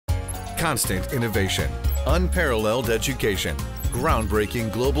Constant innovation, unparalleled education, groundbreaking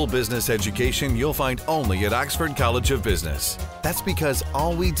global business education you'll find only at Oxford College of Business. That's because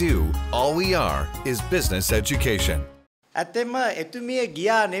all we do, all we are, is business education. ඇත්තෙන්ම එතුමිය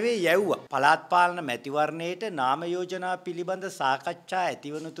ගියා නෙවෙයි යවුවා. පළාත් පාලන මැතිවරණයේට නාම යෝජනා පිළිබඳ සාකච්ඡා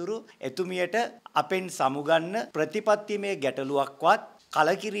ඇතිවනතුරු එතුමියට අපෙන් සමුගන්න ප්‍රතිපත්තිමය ගැටලුවක්වත්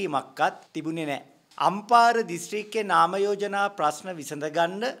කලකිරීමක්වත් තිබුණේ නැහැ. අම්පාර දිස්ත්‍රික්කයේ නාම යෝජනා ප්‍රශ්න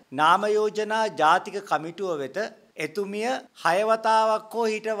විසඳගන්න නාම යෝජනා ජාතික කමිටුව වෙත එතුමිය 6 වතාවක් හෝ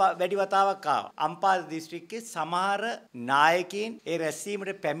ඊට වැඩි වතාවක් ආවා. අම්පාර දිස්ත්‍රික්කයේ සමහර නායකයින් ඒ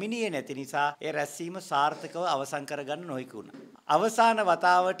රැස්වීමට පැමිණියේ නැති නිසා ඒ රැස්වීම සාර්ථකව අවසන් කරගන්න නොහැකි වුණා. අවසාන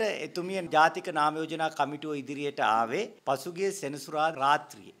වතාවට එතුමිය ජාතික නාම යෝජනා කමිටුව ඉදිරියට ආවේ පසුගිය සෙනසුරාදා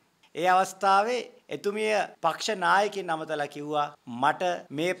රාත්‍රියේ. ඒ අවස්ථාවේ එතුමිය පක්ෂ නායකයන් නමතලා කිව්වා මට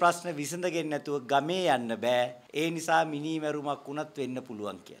මේ ප්‍රශ්න විසඳගෙන නැතුව ගමේ යන්න බෑ. ඒ නිසා මිනිමැරුමක් වුණත් වෙන්න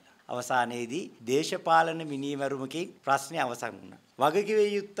පුළුවන් කියලා. අවසානයේදී දේශපාලන මිනිමැරුමකින් ප්‍රශ්නේ අවසන් වුණා. වගකිව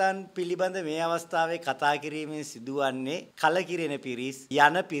යුත්තන් පිළිබඳ මේ අවස්ථාවේ කතා කිරීමෙන් සිදුවන්නේ කලකිරෙන පිරිස්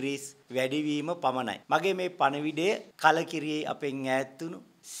යන පිරිස් වැඩිවීම පමණයි. මගේ මේ පණවිඩය කලකිරියේ අපෙන් ඈත්තුණු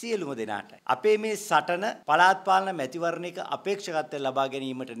සියලුම දෙනාට. අපේ මේ සටන පළාත් පාලන මැතිවරණයක අපේක්ෂකත්වය ලබා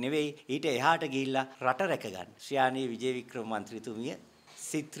ගැනීමට නෙවෙයි ඊට එහාට ගිහිල්ලා රට රැක ගන්න. ශ්‍රියානී විජේවික්‍රම මන්ත්‍රීතුමිය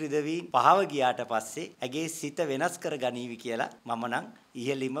සිත් රිදවීම් පහව ගියාට පස්සේ ඇගේ සිත වෙනස් කර ගනීවි කියලා මම නම්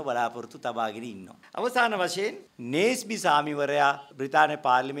ඉහළින්ම බලාපොරොත්තු තබාගෙන ඉන්නවා. අවසාන වශයෙන් නේස්බි සාමිවරයා බ්‍රිතාන්‍ය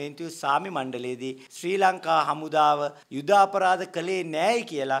පාර්ලිමේන්තුවේ සාමි මණ්ඩලයේදී ශ්‍රී ලංකා හමුදාව යුද අපරාධ කළේ නෑයි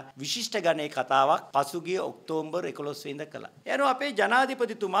කියලා විශිෂ්ට ගණයේ කතාවක් පසුගිය ඔක්තෝබර් 11 වෙනිදා කළා. එනවා අපේ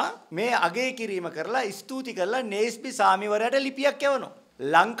ජනාධිපතිතුමා මේ අගය කිරීම කරලා ස්තුති කරලා නේස්බි සාමිවරයාට ලිපියක් යවනවා.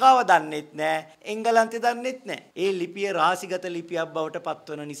 ලංකාව දන්නෙත් නෑ එංගලන්තේ දන්නෙත් නෑ. ඒ ලිපිය රහසිගත ලිපියක් බවට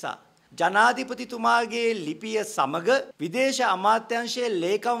පත්වන නිසා ජනාධිපතිතුමාගේ ලිපිය සමග විදේශ අමාත්‍යාංශයේ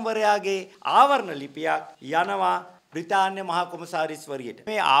ලේකම්වරයාගේ ආවරණ ලිපියක් යනවා බ්‍රිතාන්‍ය මහා කොමසාරිස්වරියට.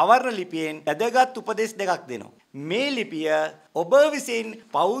 මේ ආවරණ ලිපියෙන් වැදගත් උපදෙස් දෙකක් දෙනවා. මේ ලිපිය ඔබ විසින්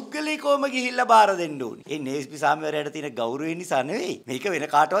පෞද්ගලිකවම ගිහිල්ලා බාර දෙන්න ඕනේ. ඒ නේස්බි සාමිවරයාට තියෙන ගෞරවය නිසා නෙවෙයි. මේක වෙන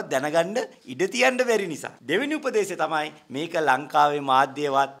කාටවත් දැනගන්න ඉඩ තියන්න බැරි නිසා. දෙවෙනි උපදේශය තමයි මේක ලංකාවේ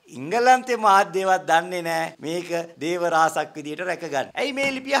මාධ්‍යවත් ඉංගලන්තේ මාධ්‍යවත් දන්නේ නැහැ. මේක දේව රහසක් විදියට රැකගන්න. ඇයි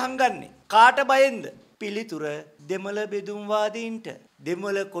මේ ලිපිය හංගන්නේ? කාට බයෙන්ද? පිළිතුර දෙමළ බෙදුම්වාදීන්ට.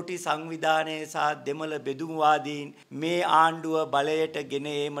 දෙමළ කොටි සංවිධානය සහ දෙමළ බෙදුම්වාදීන් මේ ආණ්ඩුව බලයට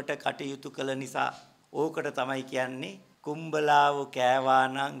ගෙන ඒමට කටයුතු කළ නිසා ඕකට තමයි කියන්නේ කුම්බලාව කෑවා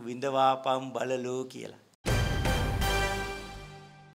නම් විඳවාපම් බලලෝ කියලා.